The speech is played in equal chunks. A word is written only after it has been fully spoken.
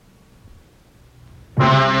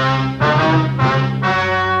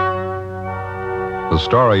The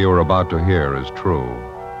story you are about to hear is true.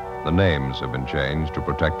 The names have been changed to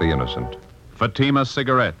protect the innocent. Fatima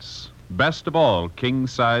Cigarettes, best of all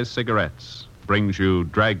king-size cigarettes, brings you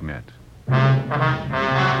Dragnet.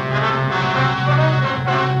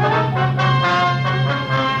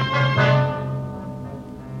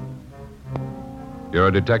 You're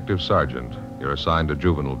a detective sergeant. You're assigned to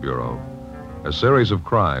Juvenile Bureau. A series of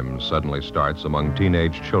crimes suddenly starts among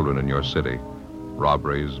teenage children in your city.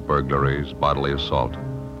 Robberies, burglaries, bodily assault.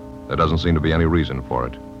 There doesn't seem to be any reason for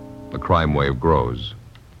it. The crime wave grows.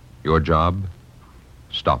 Your job?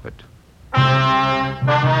 Stop it.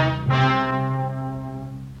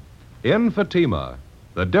 In Fatima,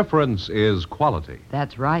 the difference is quality.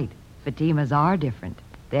 That's right. Fatimas are different.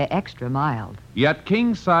 They're extra mild. Yet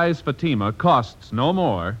king-size Fatima costs no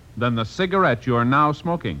more than the cigarette you're now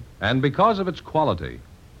smoking. And because of its quality,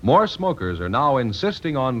 more smokers are now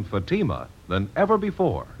insisting on Fatima than ever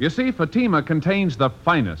before. You see, Fatima contains the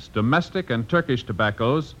finest domestic and Turkish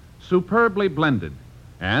tobaccos, superbly blended.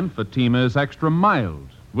 And Fatima is extra mild,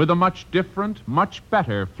 with a much different, much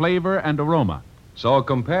better flavor and aroma. So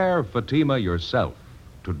compare Fatima yourself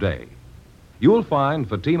today. You'll find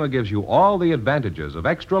Fatima gives you all the advantages of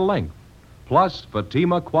extra length, plus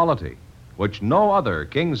Fatima quality, which no other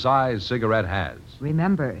king-size cigarette has.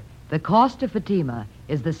 Remember, the cost of Fatima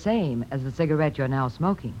is the same as the cigarette you're now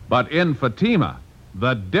smoking. But in Fatima,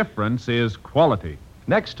 the difference is quality.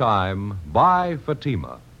 Next time, buy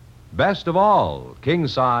Fatima. Best of all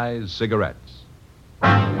king-size cigarettes.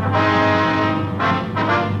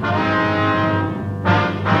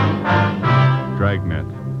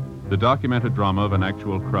 Dragnet, the documented drama of an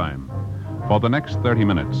actual crime. For the next 30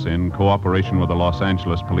 minutes, in cooperation with the Los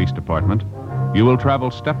Angeles Police Department, you will travel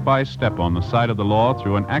step by step on the side of the law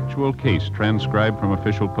through an actual case transcribed from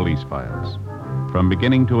official police files. From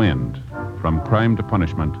beginning to end, from crime to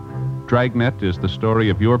punishment, Dragnet is the story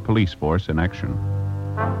of your police force in action.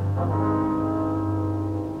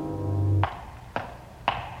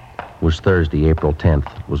 It was Thursday, April 10th.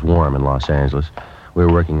 It was warm in Los Angeles. We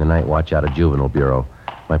were working the night watch out of Juvenile Bureau.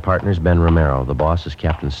 My partner's Ben Romero. The boss is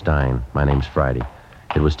Captain Stein. My name's Friday.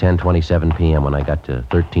 It was 10:27 p.m. when I got to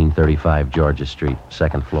 1335 Georgia Street,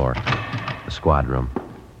 second floor, the squad room.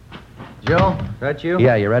 Joe, that you?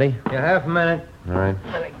 Yeah, you ready? Yeah, half a minute. All right.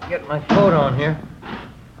 Let me get my coat on here.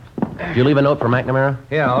 Did you leave a note for McNamara?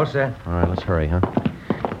 Yeah, all set. All right, let's hurry, huh?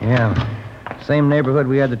 Yeah. Same neighborhood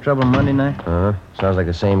we had the trouble Monday night? Uh-huh. Sounds like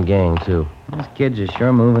the same gang, too. These kids are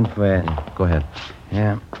sure moving fast. Go ahead.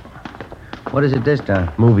 Yeah. What is it this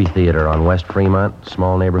time? Movie theater on West Fremont,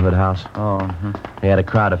 small neighborhood house. Oh, They had a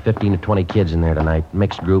crowd of 15 to 20 kids in there tonight.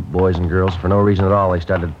 Mixed group, boys and girls. For no reason at all, they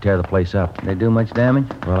started to tear the place up. They do much damage?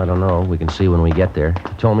 Well, I don't know. We can see when we get there.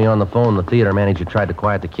 He told me on the phone the theater manager tried to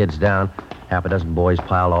quiet the kids down. Half a dozen boys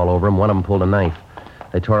piled all over him. One of them pulled a knife.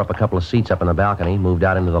 They tore up a couple of seats up in the balcony, moved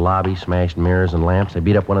out into the lobby, smashed mirrors and lamps. They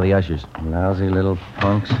beat up one of the ushers. Lousy little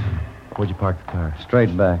punks. Where'd you park the car?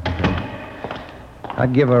 Straight back.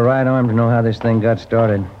 I'd give a right arm to know how this thing got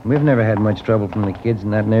started. We've never had much trouble from the kids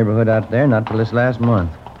in that neighborhood out there, not till this last month.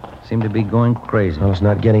 Seem to be going crazy. Well, it's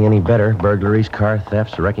not getting any better. Burglaries, car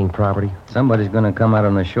thefts, wrecking property. Somebody's going to come out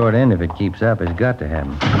on the short end if it keeps up. It's got to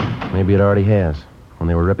happen. Maybe it already has. When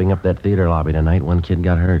they were ripping up that theater lobby tonight, one kid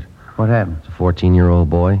got hurt. What happened? It's a 14-year-old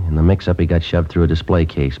boy. In the mix-up, he got shoved through a display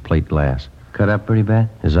case, plate glass. Cut up pretty bad?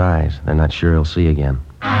 His eyes. They're not sure he'll see again.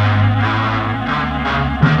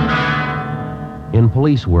 In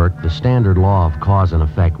police work, the standard law of cause and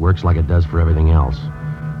effect works like it does for everything else.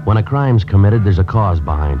 When a crime's committed, there's a cause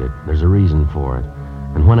behind it. There's a reason for it.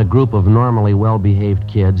 And when a group of normally well-behaved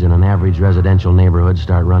kids in an average residential neighborhood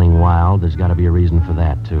start running wild, there's got to be a reason for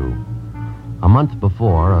that, too. A month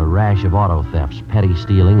before, a rash of auto thefts, petty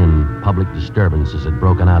stealing, and public disturbances had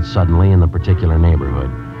broken out suddenly in the particular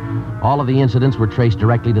neighborhood. All of the incidents were traced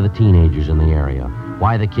directly to the teenagers in the area.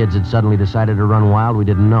 Why the kids had suddenly decided to run wild, we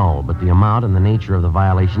didn't know, but the amount and the nature of the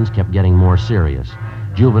violations kept getting more serious.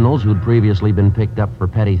 Juveniles who'd previously been picked up for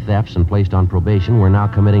petty thefts and placed on probation were now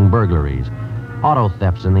committing burglaries. Auto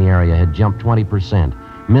thefts in the area had jumped 20%.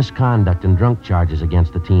 Misconduct and drunk charges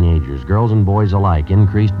against the teenagers, girls and boys alike,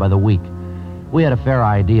 increased by the week. We had a fair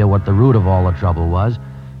idea what the root of all the trouble was,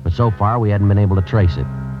 but so far we hadn't been able to trace it.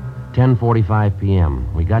 10:45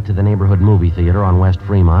 p.m. We got to the neighborhood movie theater on West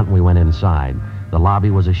Fremont and we went inside. The lobby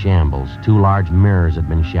was a shambles. 2 large mirrors had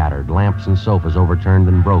been shattered, lamps and sofas overturned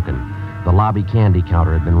and broken. The lobby candy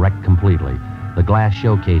counter had been wrecked completely. The glass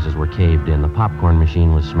showcases were caved in. The popcorn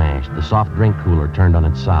machine was smashed. The soft drink cooler turned on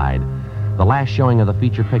its side. The last showing of the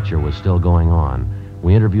feature picture was still going on.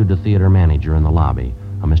 We interviewed the theater manager in the lobby,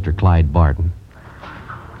 a Mr. Clyde Barton.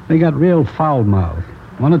 They got real foul-mouthed.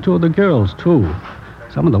 1 or 2 of the girls, too.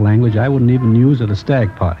 Some of the language I wouldn't even use at a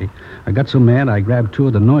stag party. I got so mad I grabbed two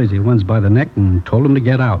of the noisy ones by the neck and told them to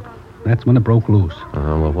get out. That's when it broke loose.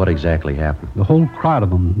 Well, what exactly happened? The whole crowd of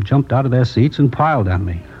them jumped out of their seats and piled on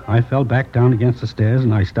me. I fell back down against the stairs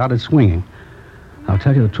and I started swinging. I'll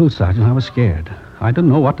tell you the truth, Sergeant, I was scared. I didn't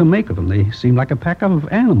know what to make of them. They seemed like a pack of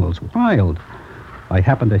animals, wild. I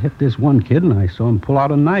happened to hit this one kid and I saw him pull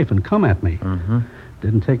out a knife and come at me.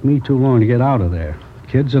 Didn't take me too long to get out of there.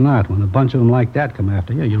 Kids or not, when a bunch of them like that come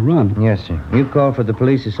after you, you run. Yes, sir. You called for the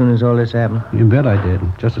police as soon as all this happened? You bet I did.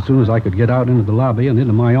 Just as soon as I could get out into the lobby and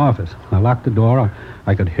into my office. I locked the door.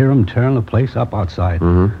 I could hear them tearing the place up outside.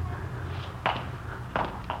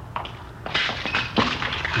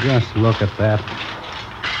 Just look at that.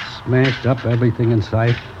 Smashed up everything in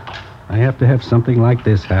sight. I have to have something like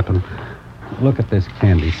this happen. Look at this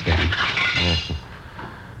candy stand.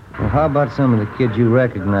 Well, how about some of the kids you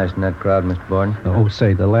recognized in that crowd, Mr. Borden? Oh,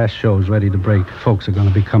 say, the last show's ready to break. Folks are going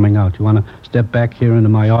to be coming out. You want to step back here into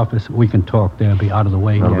my office? We can talk there, be out of the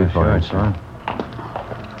way. That'll be fine, sir.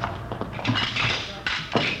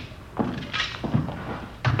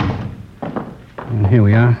 And here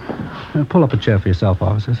we are. Pull up a chair for yourself,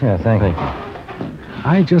 officers. Yeah, thank you.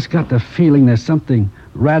 I just got the feeling there's something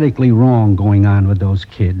radically wrong going on with those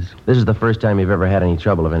kids. This is the first time you've ever had any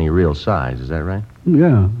trouble of any real size, is that right?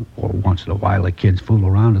 Yeah. Well, once in a while the kids fool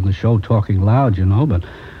around in the show talking loud, you know, but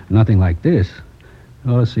nothing like this.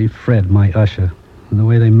 Oh, see, Fred, my usher, and the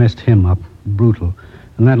way they messed him up, brutal.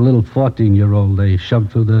 And that little 14-year-old they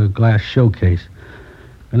shoved through the glass showcase.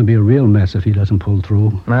 Gonna be a real mess if he doesn't pull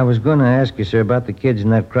through. I was going to ask you, sir, about the kids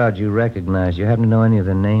in that crowd you recognized. You happen to know any of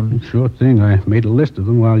their names? Sure thing. I made a list of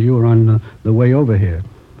them while you were on the way over here.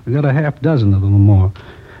 I got a half dozen of them or more.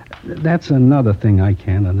 That's another thing I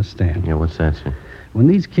can't understand. Yeah, what's that, sir? When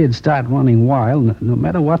these kids start running wild, no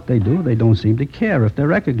matter what they do, they don't seem to care if they're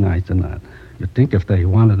recognized or not. You'd think if they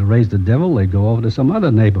wanted to raise the devil, they'd go over to some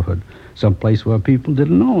other neighborhood, some place where people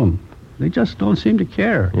didn't know them. They just don't seem to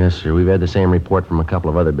care. Yes, sir. We've had the same report from a couple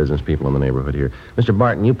of other business people in the neighborhood here. Mr.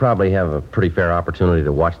 Barton, you probably have a pretty fair opportunity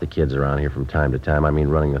to watch the kids around here from time to time. I mean,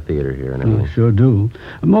 running the theater here and everything. Sure do.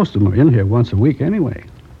 Most of them are in here once a week anyway.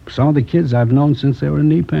 Some of the kids I've known since they were in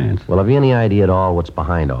knee pants. Well, have you any idea at all what's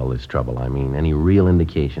behind all this trouble? I mean, any real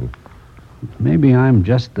indication? Maybe I'm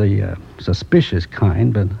just the suspicious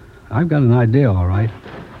kind, but I've got an idea, all right.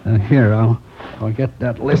 Here, I'll get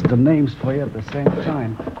that list of names for you at the same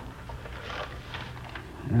time.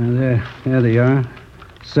 There they are.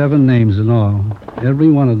 7 names in all. Every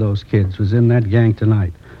one of those kids was in that gang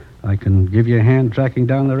tonight. I can give you a hand tracking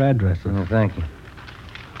down their addresses. Oh, thank you.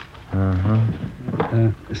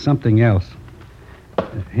 Something else.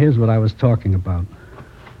 Here's what I was talking about.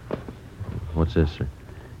 What's this, sir?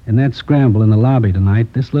 In that scramble in the lobby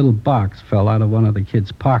tonight, this little box fell out of one of the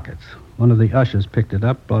kids' pockets. One of the ushers picked it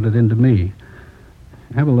up, brought it into me.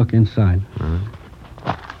 Have a look inside.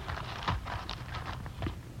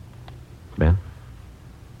 Ben?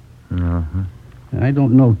 I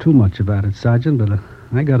don't know too much about it, Sergeant, but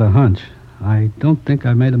I got a hunch. I don't think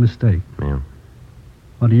I made a mistake. Yeah.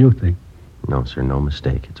 What do you think? No, sir, no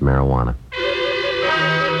mistake. It's marijuana.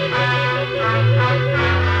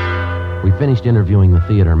 We finished interviewing the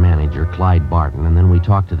theater manager, Clyde Barton, and then we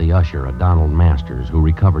talked to the usher, a Donald Masters, who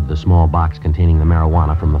recovered the small box containing the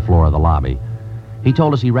marijuana from the floor of the lobby. He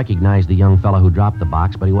told us he recognized the young fellow who dropped the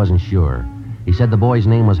box, but he wasn't sure. He said the boy's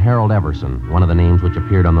name was Harold Everson, one of the names which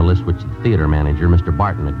appeared on the list which the theater manager, Mr.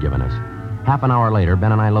 Barton, had given us. Half an hour later,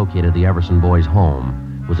 Ben and I located the Everson boy's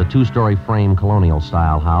home. It was a 2-story frame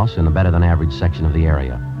colonial-style house in a better-than-average section of the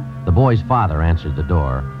area. The boy's father answered the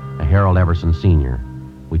door, a Harold Everson Sr.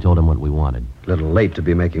 We told him what we wanted. A little late to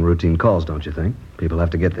be making routine calls, don't you think? People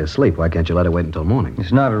have to get their sleep. Why can't you let it wait until morning?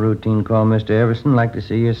 It's not a routine call, Mr. Everson. Like to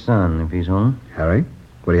see your son, if he's home. Harry?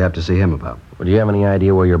 What do you have to see him about? Well, do you have any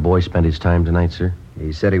idea where your boy spent his time tonight, sir?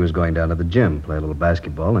 He said he was going down to the gym, play a little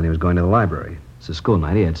basketball, and he was going to the library. It's a school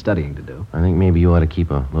night. He had studying to do. I think maybe you ought to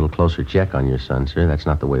keep a little closer check on your son, sir. That's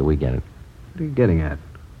not the way we get it. What are you getting at?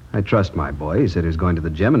 I trust my boy. He said he was going to the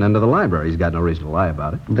gym and then to the library. He's got no reason to lie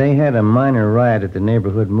about it. They had a minor riot at the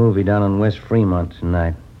neighborhood movie down on West Fremont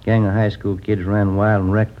tonight. Gang of high school kids ran wild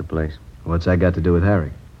and wrecked the place. What's that got to do with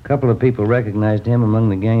Harry? A couple of people recognized him among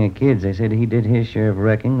the gang of kids. They said he did his share of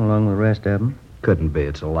wrecking along with the rest of them. Couldn't be.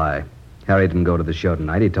 It's a lie. Harry didn't go to the show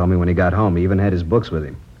tonight. He told me when he got home. He even had his books with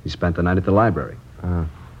him. He spent the night at the library. I'd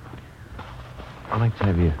like to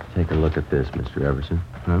have you take a look at this, Mr. Everson.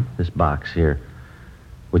 Huh? This box here.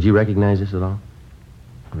 Would you recognize this at all?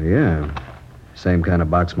 Well, yeah. Same kind of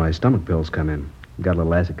box my stomach pills come in. Got a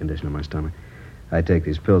little acid condition in my stomach. I take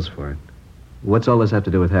these pills for it. What's all this have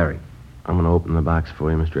to do with Harry? I'm going to open the box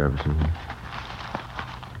for you, Mr. Everson.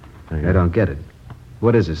 I don't get it.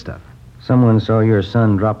 What is this stuff? Someone saw your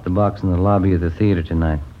son drop the box in the lobby of the theater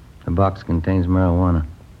tonight. The box contains marijuana.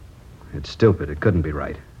 It's stupid. It couldn't be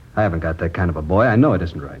right. I haven't got that kind of a boy. I know it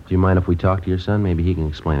isn't right. Do you mind if we talk to your son? Maybe he can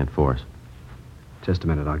explain it for us. Just a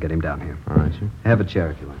minute. I'll get him down here. All right, sir. Have a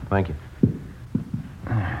chair if you want. Thank you.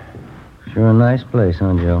 Sure a nice place,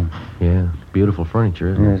 huh, Joe? Yeah, beautiful furniture,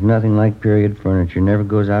 isn't it? There's nothing like period furniture. Never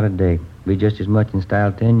goes out of date. Be just as much in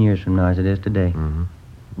style 10 years from now as it is today. Mm-hmm.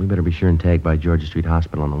 We better be sure and tag by Georgia Street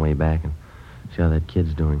Hospital on the way back and see how that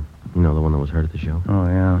kid's doing. You know, the one that was hurt at the show. Oh,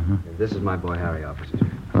 yeah. This is my boy, Harry, officers.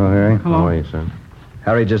 Oh, Harry? Hello. How are you, son?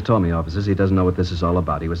 Harry just told me, officers, he doesn't know what this is all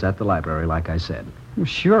about. He was at the library, like I said. Well,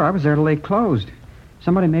 sure, I was there till they closed.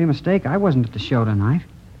 Somebody made a mistake. I wasn't at the show tonight.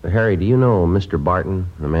 Harry, do you know Mr. Barton,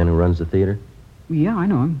 the man who runs the theater? Yeah, I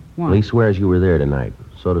know him. Why? Well, he swears you were there tonight.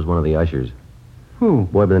 So does one of the ushers. Who? A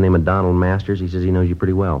boy by the name of Donald Masters. He says he knows you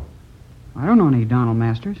pretty well. I don't know any Donald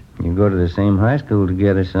Masters. You go to the same high school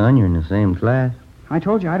together, son. You're in the same class. I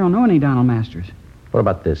told you I don't know any Donald Masters. What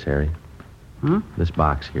about this, Harry? Huh? This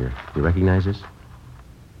box here. You recognize this?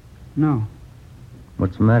 No.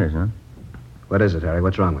 What's the matter, son? What is it, Harry?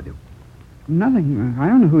 What's wrong with you? Nothing. I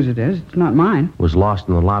don't know whose it is. It's not mine. Was lost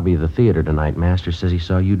in the lobby of the theater tonight. Masters says he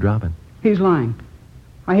saw you drop it. He's lying.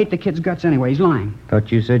 I hate the kid's guts anyway. He's lying.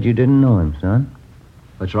 Thought you said you didn't know him, son.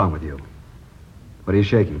 What's wrong with you? What are you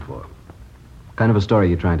shaking for? What kind of a story are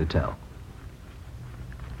you trying to tell?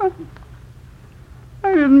 I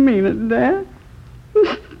didn't mean it, Dad.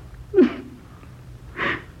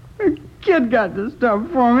 The kid got the stuff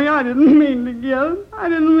for me. I didn't mean to get it. I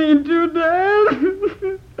didn't mean to,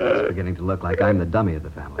 Dad. It's beginning to look like I'm the dummy of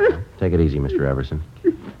the family, huh? Take it easy, Mr. Everson.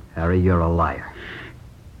 Harry, you're a liar.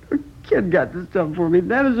 The kid got the stuff for me.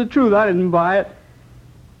 That is the truth. I didn't buy it.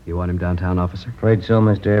 You want him downtown, officer? Afraid so,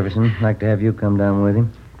 Mr. Everson. Like to have you come down with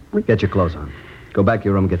him. Get your clothes on. Go back to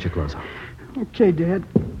your room and get your clothes on. Okay, Dad.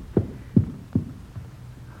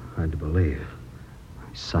 Hard to believe.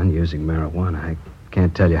 My son using marijuana. I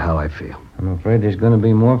can't tell you how I feel. I'm afraid there's going to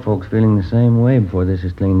be more folks feeling the same way before this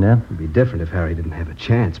is cleaned up. It'd be different if Harry didn't have a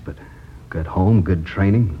chance, but good home, good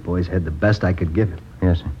training. The boys had the best I could give him.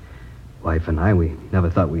 Yes, sir. Wife and I, we never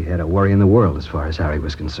thought we had a worry in the world as far as Harry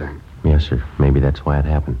was concerned. Yes, sir. Maybe that's why it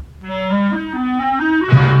happened.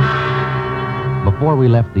 Before we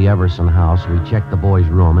left the Everson house, we checked the boy's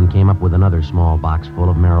room and came up with another small box full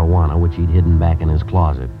of marijuana, which he'd hidden back in his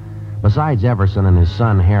closet. Besides Everson and his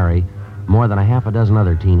son, Harry, more than a half a dozen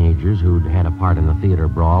other teenagers who'd had a part in the theater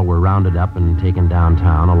brawl were rounded up and taken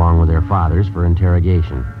downtown along with their fathers for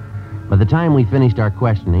interrogation. By the time we finished our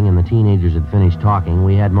questioning and the teenagers had finished talking,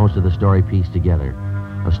 we had most of the story pieced together.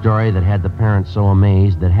 A story that had the parents so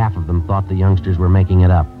amazed that half of them thought the youngsters were making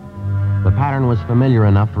it up. The pattern was familiar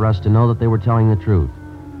enough for us to know that they were telling the truth.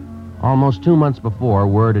 Almost 2 months before,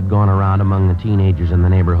 word had gone around among the teenagers in the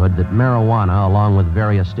neighborhood that marijuana, along with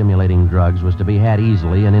various stimulating drugs, was to be had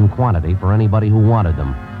easily and in quantity for anybody who wanted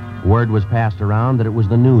them. Word was passed around that it was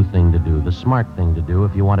the new thing to do, the smart thing to do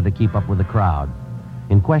if you wanted to keep up with the crowd.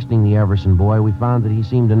 In questioning the Everson boy, we found that he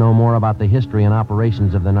seemed to know more about the history and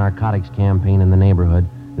operations of the narcotics campaign in the neighborhood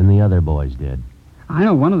than the other boys did. I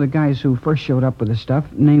know one of the guys who first showed up with the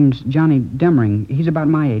stuff, named Johnny Demring. He's about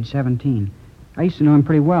my age, 17. I used to know him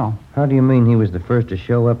pretty well. How do you mean he was the first to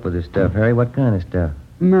show up with the stuff, Harry? What kind of stuff?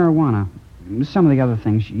 Marijuana. Some of the other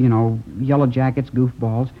things, you know, yellow jackets,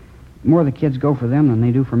 goofballs. More of the kids go for them than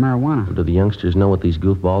they do for marijuana. Do the youngsters know what these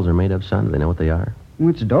goofballs are made of, son? Do they know what they are? Well,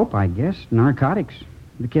 it's dope, I guess. Narcotics.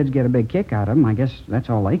 The kids get a big kick out of them. I guess that's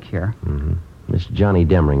all they care. Mm-hmm. This Johnny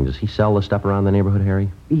Demring, does he sell the stuff around the neighborhood, Harry?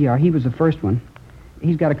 Yeah, he was the first one.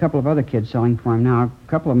 He's got a couple of other kids selling for him now. A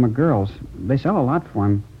couple of them are girls. They sell a lot for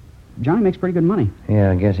him. Johnny makes pretty good money.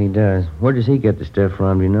 Yeah, I guess he does. Where does he get the stuff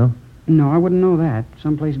from, do you know? No, I wouldn't know that.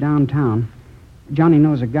 Someplace downtown. Johnny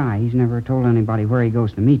knows a guy. He's never told anybody where he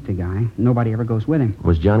goes to meet the guy. Nobody ever goes with him.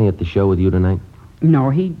 Was Johnny at the show with you tonight? No,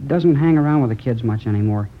 he doesn't hang around with the kids much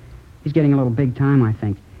anymore. He's getting a little big time, I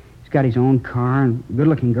think. He's got his own car and a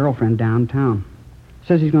good-looking girlfriend downtown.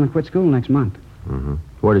 Says he's going to quit school next month. Mm-hmm.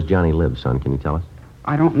 Where does Johnny live, son? Can you tell us?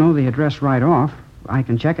 I don't know the address right off. I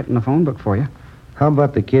can check it in the phone book for you. How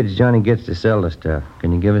about the kids Johnny gets to sell the stuff?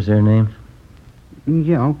 Can you give us their names?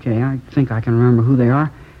 Yeah, okay. I think I can remember who they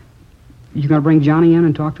are. You going to bring Johnny in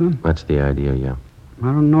and talk to him? That's the idea, yeah. I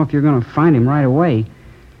don't know if you're going to find him right away.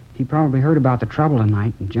 He probably heard about the trouble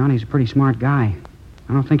tonight, and Johnny's a pretty smart guy.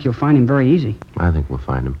 I don't think you'll find him very easy. I think we'll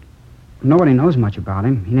find him. Nobody knows much about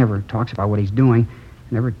him. He never talks about what he's doing.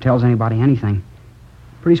 Never tells anybody anything.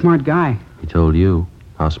 Pretty smart guy. He told you.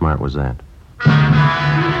 How smart was that?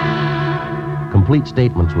 Complete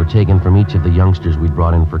statements were taken from each of the youngsters we'd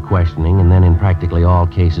brought in for questioning, and then in practically all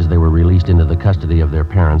cases they were released into the custody of their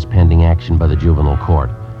parents pending action by the juvenile court.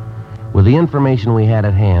 With the information we had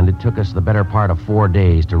at hand, it took us the better part of 4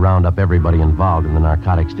 days to round up everybody involved in the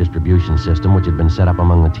narcotics distribution system, which had been set up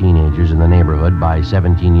among the teenagers in the neighborhood by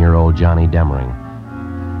 17-year-old Johnny Demring.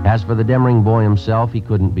 As for the Demring boy himself, he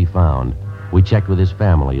couldn't be found. We checked with his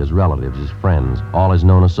family, his relatives, his friends, all his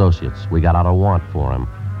known associates. We got out a warrant for him.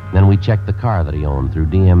 Then we checked the car that he owned through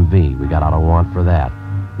DMV. We got out a warrant for that.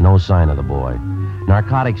 No sign of the boy.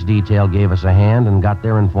 Narcotics detail gave us a hand and got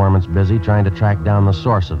their informants busy trying to track down the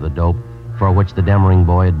source of the dope for which the Demring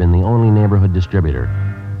boy had been the only neighborhood distributor.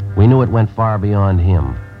 We knew it went far beyond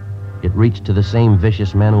him. It reached to the same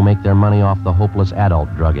vicious men who make their money off the hopeless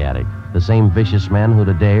adult drug addict, the same vicious men who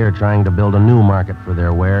today are trying to build a new market for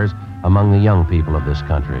their wares among the young people of this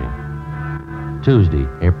country. Tuesday,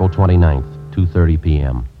 April 29th, 2:30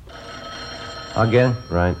 p.m. I'll get it.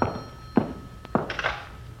 Right.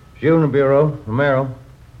 Juvenile Bureau, Romero.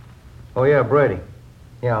 Oh, yeah, Brady.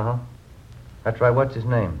 Yeah, huh? That's right. What's his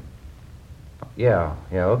name? Yeah,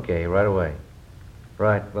 okay, right away.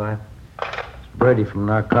 Right, bye. It's Brady from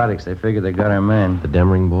Narcotics. They figure they got our man. The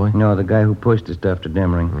Demring boy? No, the guy who pushed the stuff to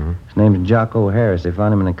Demring. Mm-hmm. His name's Jocko Harris. They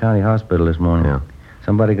found him in the county hospital this morning. Yeah.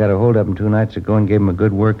 Somebody got a hold of him 2 nights ago and gave him a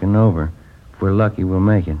good working over. If we're lucky, we'll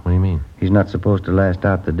make it. What do you mean? He's not supposed to last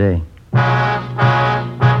out the day.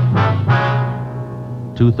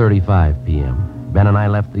 2:35 p.m. Ben and I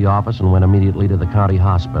left the office and went immediately to the county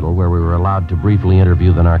hospital where we were allowed to briefly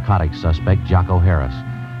interview the narcotics suspect, Jocko Harris.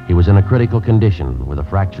 He was in a critical condition with a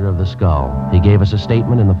fracture of the skull. He gave us a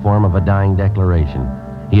statement in the form of a dying declaration.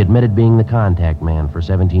 He admitted being the contact man for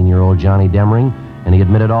 17-year-old Johnny Demring, and he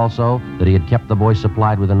admitted also that he had kept the boy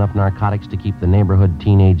supplied with enough narcotics to keep the neighborhood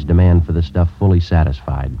teenage demand for the stuff fully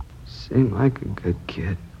satisfied. Seemed like a good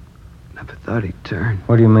kid. Never thought he'd turn.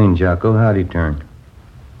 What do you mean, Jocko? How'd he turn?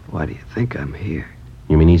 Why do you think I'm here?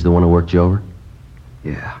 You mean he's the one who worked you over?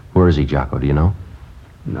 Yeah. Where is he, Jocko? Do you know?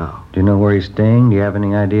 No. Do you know where he's staying? Do you have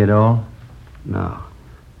any idea at all? No.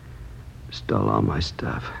 Stole all my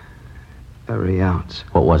stuff. Every ounce.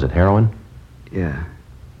 What was it, heroin? Yeah.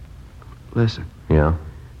 Listen. Yeah.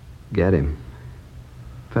 Get him.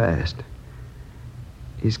 Fast.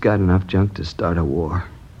 He's got enough junk to start a war.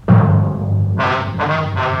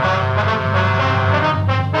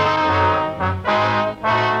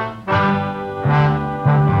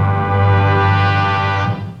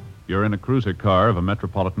 You're in a cruiser car of a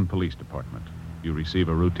Metropolitan Police Department. You receive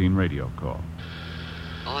a routine radio call.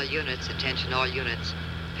 All units, attention all units.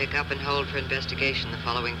 Pick up and hold for investigation the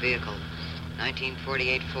following vehicle.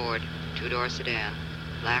 1948 Ford, 2-door sedan,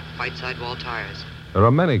 black white sidewall tires. There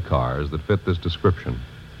are many cars that fit this description.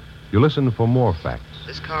 You listen for more facts.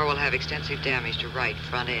 This car will have extensive damage to right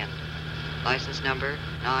front end. License number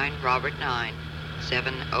 9 Robert 9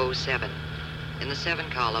 707. In the 7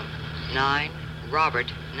 column, 9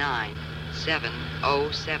 Robert 9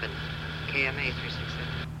 707. KMA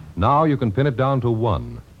 367. Now you can pin it down to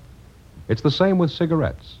one. It's the same with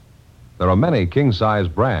cigarettes. There are many king-size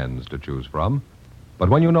brands to choose from, but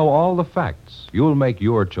when you know all the facts, you'll make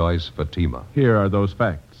your choice Fatima. Here are those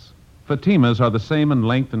facts. Fatimas are the same in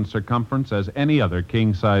length and circumference as any other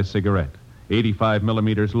king-size cigarette. 85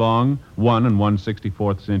 millimeters long, 1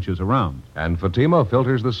 1/64 inches around. And Fatima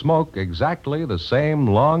filters the smoke exactly the same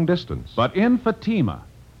long distance. But in Fatima,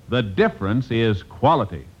 the difference is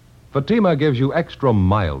quality. Fatima gives you extra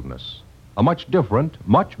mildness, a much different,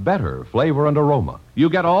 much better flavor and aroma. You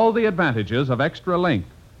get all the advantages of extra length,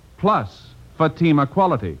 plus Fatima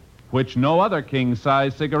quality, which no other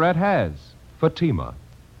king-size cigarette has. Fatima,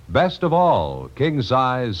 best of all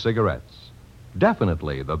king-size cigarettes.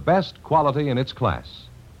 Definitely the best quality in its class,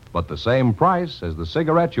 but the same price as the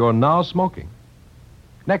cigarette you're now smoking.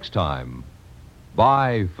 Next time,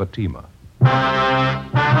 buy Fatima.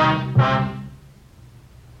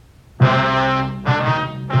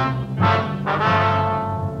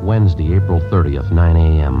 Wednesday, April 30th, 9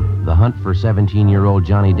 a.m. The hunt for 17-year-old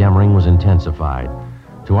Johnny Demring was intensified.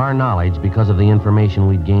 To our knowledge, because of the information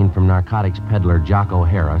we'd gained from narcotics peddler Jocko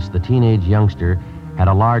Harris, the teenage youngster had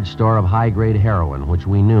a large store of high-grade heroin, which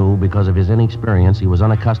we knew, because of his inexperience, he was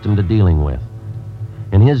unaccustomed to dealing with.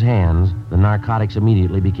 In his hands, the narcotics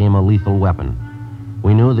immediately became a lethal weapon.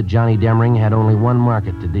 We knew that Johnny Demring had only one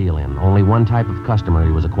market to deal in, only one type of customer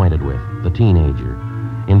he was acquainted with, the teenager.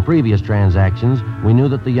 In previous transactions, we knew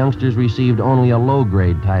that the youngsters received only a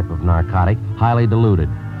low-grade type of narcotic, highly diluted.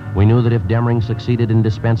 We knew that if Demring succeeded in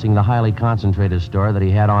dispensing the highly concentrated store that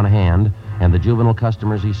he had on hand, and the juvenile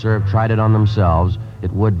customers he served tried it on themselves,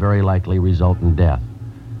 it would very likely result in death.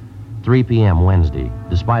 3 p.m. Wednesday.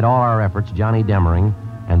 Despite all our efforts, Johnny Demering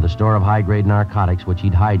and the store of high-grade narcotics which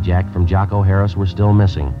he'd hijacked from Jocko Harris were still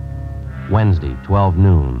missing. Wednesday, 12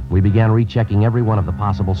 noon. We began rechecking every one of the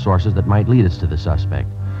possible sources that might lead us to the suspect.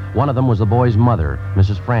 One of them was the boy's mother,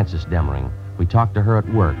 Mrs. Frances Demering. We talked to her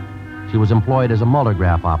at work. She was employed as a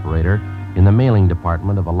multigraph operator in the mailing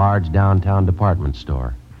department of a large downtown department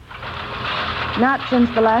store. Not since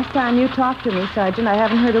the last time you talked to me, Sergeant. I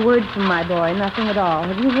haven't heard a word from my boy. Nothing at all.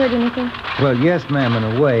 Have you heard anything? Well, yes, ma'am,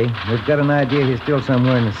 in a way. We've got an idea he's still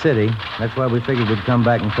somewhere in the city. That's why we figured we'd come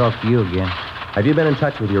back and talk to you again. Have you been in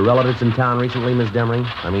touch with your relatives in town recently, Miss Demering?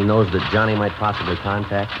 I mean, those that Johnny might possibly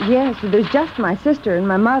contact? Yes, there's just my sister and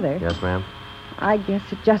my mother. Yes, ma'am. I guess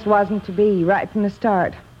it just wasn't to be right from the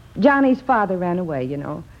start. Johnny's father ran away, you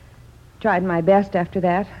know. Tried my best after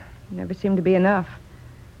that. Never seemed to be enough.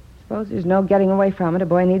 Suppose there's no getting away from it. A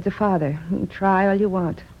boy needs a father. You can try all you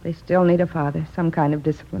want. They still need a father, some kind of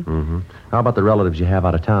discipline. Mm-hmm. How about the relatives you have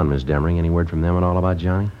out of town, Miss Demering? Any word from them at all about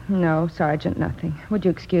Johnny? No, Sergeant, nothing. Would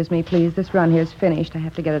you excuse me, please? This run here's finished. I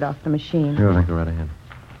have to get it off the machine. Sure. Go right ahead.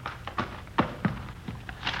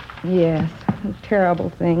 Yes, a terrible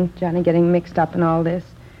thing. Johnny getting mixed up in all this.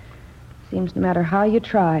 Seems no matter how you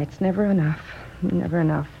try, it's never enough. Never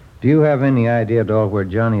enough. Do you have any idea at all where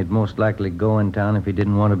Johnny would most likely go in town if he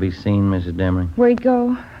didn't want to be seen, Mrs. Demering? Where'd he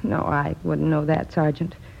go? No, I wouldn't know that,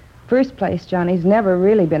 Sergeant. First place, Johnny's never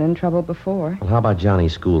really been in trouble before. Well, how about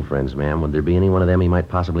Johnny's school friends, ma'am? Would there be any one of them he might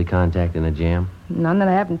possibly contact in a jam? None that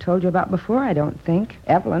I haven't told you about before, I don't think.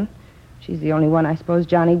 Evelyn. She's the only one I suppose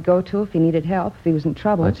Johnny'd go to if he needed help, if he was in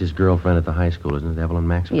trouble. That's his girlfriend at the high school, isn't it, Evelyn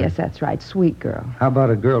Maxwell? Yes, that's right. Sweet girl. How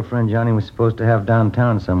about a girlfriend Johnny was supposed to have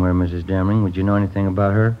downtown somewhere, Mrs. Demering? Would you know anything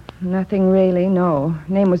about her? Nothing really, no.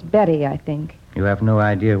 Her name was Betty, I think. You have no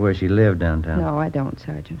idea where she lived downtown? No, I don't,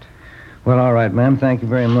 Sergeant. Well, all right, ma'am. Thank you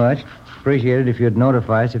very much. Appreciate it if you'd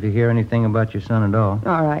notify us if you hear anything about your son at all.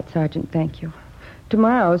 All right, Sergeant, thank you.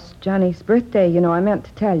 Tomorrow's Johnny's birthday, you know, I meant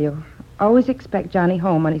to tell you. Always expect Johnny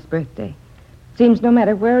home on his birthday. Seems no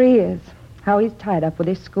matter where he is, how he's tied up with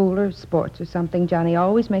his school or sports or something, Johnny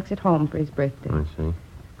always makes it home for his birthday. I see.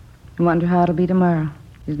 I wonder how it'll be tomorrow.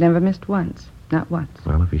 He's never missed once. Not once.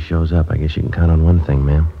 Well, if he shows up, I guess you can count on one thing,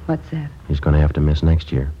 ma'am. What's that? He's going to have to miss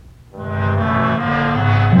next year.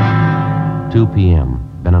 2 p.m.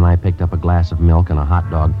 Ben and I picked up a glass of milk and a hot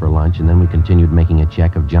dog for lunch, and then we continued making a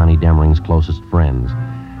check of Johnny Demering's closest friends.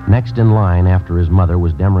 Next in line after his mother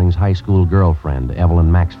was Demering's high school girlfriend, Evelyn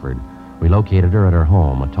Maxford. We located her at her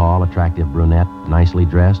home, a tall, attractive brunette, nicely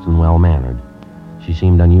dressed and well-mannered. She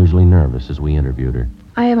seemed unusually nervous as we interviewed her.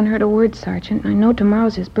 I haven't heard a word, Sergeant. I know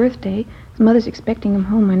tomorrow's his birthday. His mother's expecting him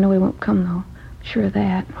home. I know he won't come, though. I'm sure of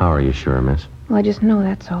that. How are you sure, miss? Well, I just know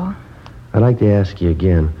that's all. I'd like to ask you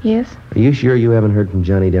again. Yes? Are you sure you haven't heard from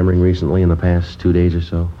Johnny Demering recently in the past 2 days or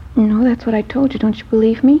so? No, that's what I told you. Don't you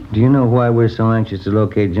believe me? Do you know why we're so anxious to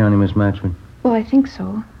locate Johnny, Miss Maxford? Well, I think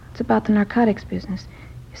so. It's about the narcotics business.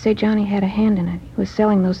 You say Johnny had a hand in it. He was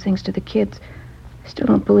selling those things to the kids. I still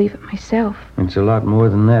don't believe it myself. It's a lot more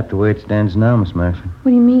than that, the way it stands now, Miss Maxford.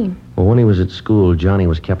 What do you mean? Well, when he was at school, Johnny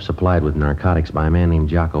was kept supplied with narcotics by a man named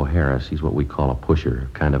Jocko Harris. He's what we call a pusher,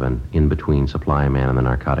 kind of an in-between supply man in the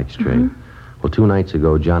narcotics trade. Well, 2 nights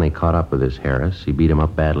ago, Johnny caught up with this Harris. He beat him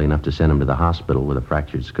up badly enough to send him to the hospital with a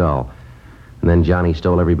fractured skull. And then Johnny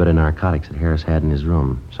stole every bit of narcotics that Harris had in his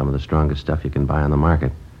room, some of the strongest stuff you can buy on the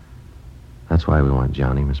market. That's why we want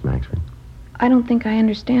Johnny, Miss Maxford. I don't think I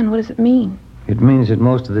understand. What does it mean? It means that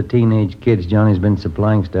most of the teenage kids Johnny's been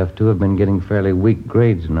supplying stuff to have been getting fairly weak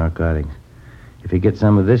grades of narcotics. If he gets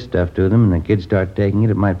some of this stuff to them and the kids start taking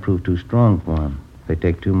it, it might prove too strong for them. If they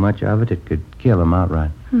take too much of it, it could kill them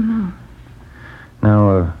outright. No.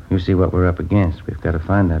 Now, you see what we're up against. We've got to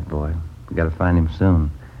find that boy. We've got to find him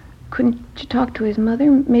soon. Couldn't you talk to his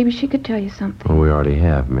mother? Maybe she could tell you something. Well, we already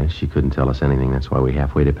have, miss. She couldn't tell us anything. That's why we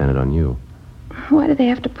halfway depended on you. Why do they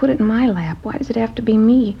have to put it in my lap? Why does it have to be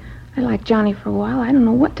me? I liked Johnny for a while. I don't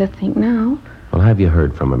know what to think now. Well, have you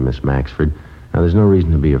heard from him, Miss Maxford? Now, there's no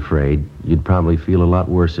reason to be afraid. You'd probably feel a lot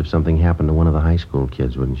worse if something happened to one of the high school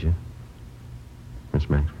kids, wouldn't you? Miss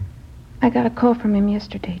Maxford? I got a call from him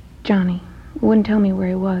yesterday. Johnny. He wouldn't tell me where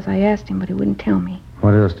he was. I asked him, but he wouldn't tell me.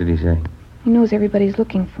 What else did he say? He knows everybody's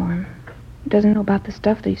looking for him. He doesn't know about the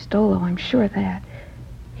stuff that he stole, though. I'm sure of that.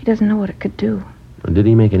 He doesn't know what it could do. Did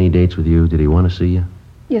he make any dates with you? Did he want to see you?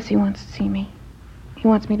 Yes, he wants to see me. He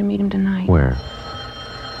wants me to meet him tonight. Where?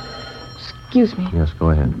 Excuse me. Yes, go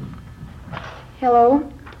ahead.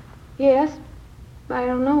 Hello? Yes? I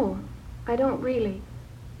don't know. I don't really.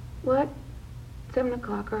 What? 7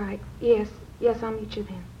 o'clock, all right. Yes, I'll meet you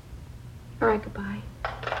then. All right, goodbye.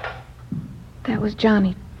 That was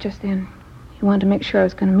Johnny just then. He wanted to make sure I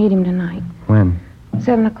was going to meet him tonight. When?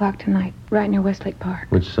 7 o'clock tonight, right near Westlake Park.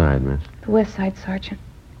 Which side, miss? The West Side, Sergeant.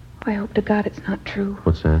 I hope to God it's not true.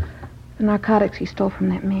 What's that? The narcotics he stole from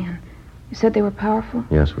that man. You said they were powerful?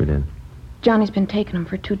 Yes, we did. Johnny's been taking them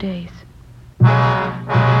for 2 days.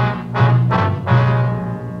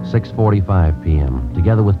 6:45 p.m.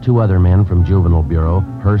 Together with 2 other men from Juvenile Bureau,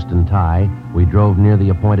 Hurst and Ty, we drove near the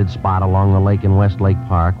appointed spot along the lake in Westlake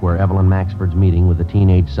Park where Evelyn Maxford's meeting with the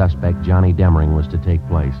teenage suspect Johnny Demering was to take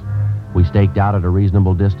place. We staked out at a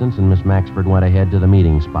reasonable distance, and Miss Maxford went ahead to the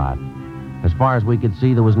meeting spot. As far as we could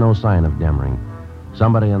see, there was no sign of Demering.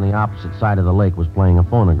 Somebody on the opposite side of the lake was playing a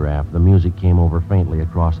phonograph. The music came over faintly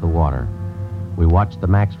across the water. We watched the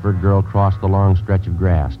Maxford girl cross the long stretch of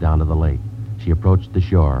grass down to the lake. She approached the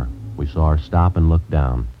shore. We saw her stop and look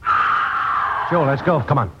down. Joe, let's go.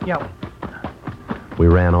 Come on. Yeah. We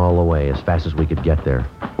ran all the way as fast as we could get there.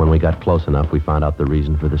 When we got close enough, we found out the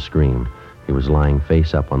reason for the scream. He was lying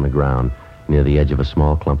face up on the ground near the edge of a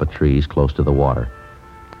small clump of trees close to the water.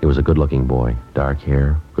 He was a good-looking boy, dark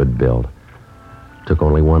hair, good build. Took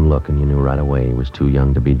only one look, and you knew right away he was too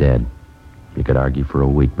young to be dead. You could argue for a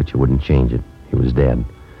week, but you wouldn't change it. He was dead.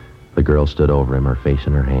 The girl stood over him, her face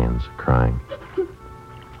in her hands, crying.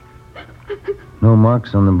 No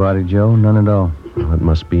marks on the body, Joe. None at all. Well, that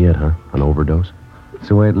must be it, huh? An overdose? It's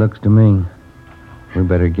the way it looks to me. We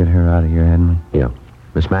better get her out of here, hadn't we? Yeah.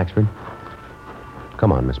 Miss Maxford?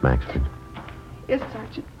 Come on, Miss Maxford. Yes,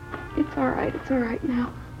 Sergeant. It's all right. It's all right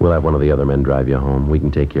now. We'll have one of the other men drive you home. We can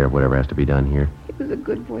take care of whatever has to be done here. He was a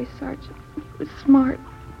good boy, Sergeant. He was smart.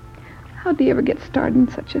 How'd he ever get started in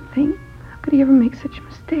such a thing? How could he ever make such a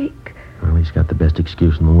mistake? Well, he's got the best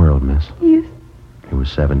excuse in the world, miss. Yes. He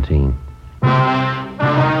was 17.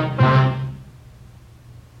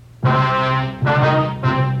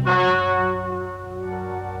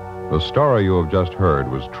 The story you have just heard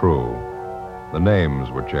was true. The names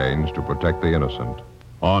were changed to protect the innocent.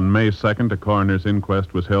 On May 2nd, a coroner's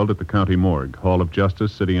inquest was held at the county morgue, Hall of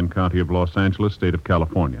Justice, City and County of Los Angeles, State of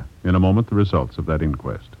California. In a moment, the results of that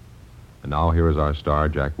inquest. And now here is our star,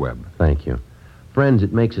 Jack Webb. Thank you. Friends,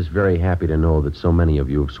 it makes us very happy to know that so many of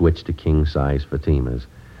you have switched to king-size Fatimas.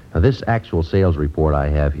 Now, this actual sales report I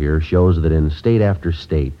have here shows that in state after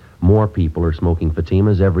state, more people are smoking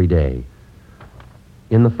Fatimas every day.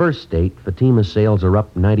 In the first state, Fatima sales are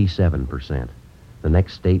up 97%. The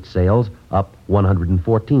next state sales up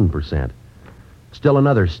 114%. Still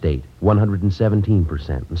another state,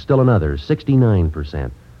 117%. And still another,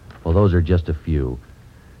 69%. Well, those are just a few.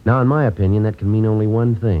 Now, in my opinion, that can mean only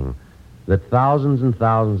one thing. That thousands and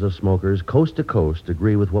thousands of smokers, coast to coast,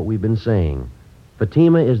 agree with what we've been saying.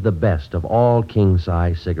 Fatima is the best of all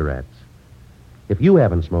king-size cigarettes. If you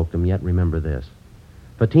haven't smoked them yet, remember this.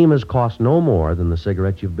 Fatimas cost no more than the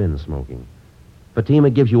cigarettes you've been smoking. Fatima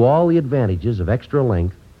gives you all the advantages of extra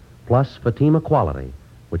length, plus Fatima quality,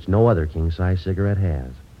 which no other king-size cigarette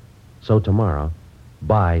has. So tomorrow,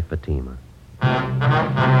 buy Fatima.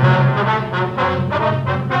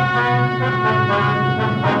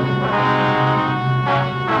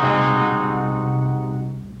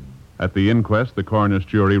 At the inquest, the coroner's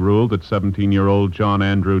jury ruled that 17-year-old John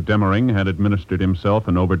Andrew Demering had administered himself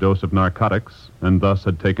an overdose of narcotics and thus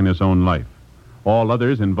had taken his own life. All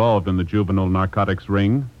others involved in the juvenile narcotics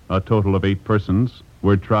ring, a total of 8 persons,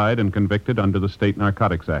 were tried and convicted under the State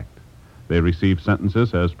Narcotics Act. They received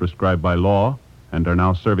sentences as prescribed by law and are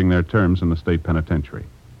now serving their terms in the state penitentiary.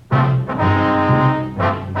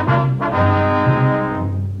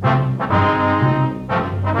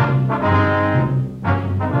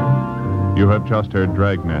 You have just heard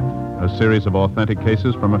Dragnet, a series of authentic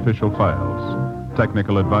cases from official files.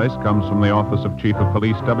 Technical advice comes from the Office of Chief of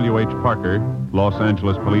Police W.H. Parker, Los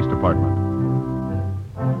Angeles Police Department.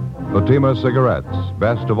 Fatima Cigarettes,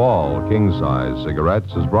 best of all king-size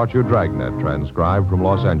cigarettes, has brought you Dragnet, transcribed from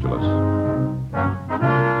Los Angeles.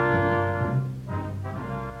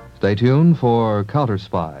 Stay tuned for Counter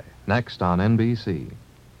Spy, next on NBC.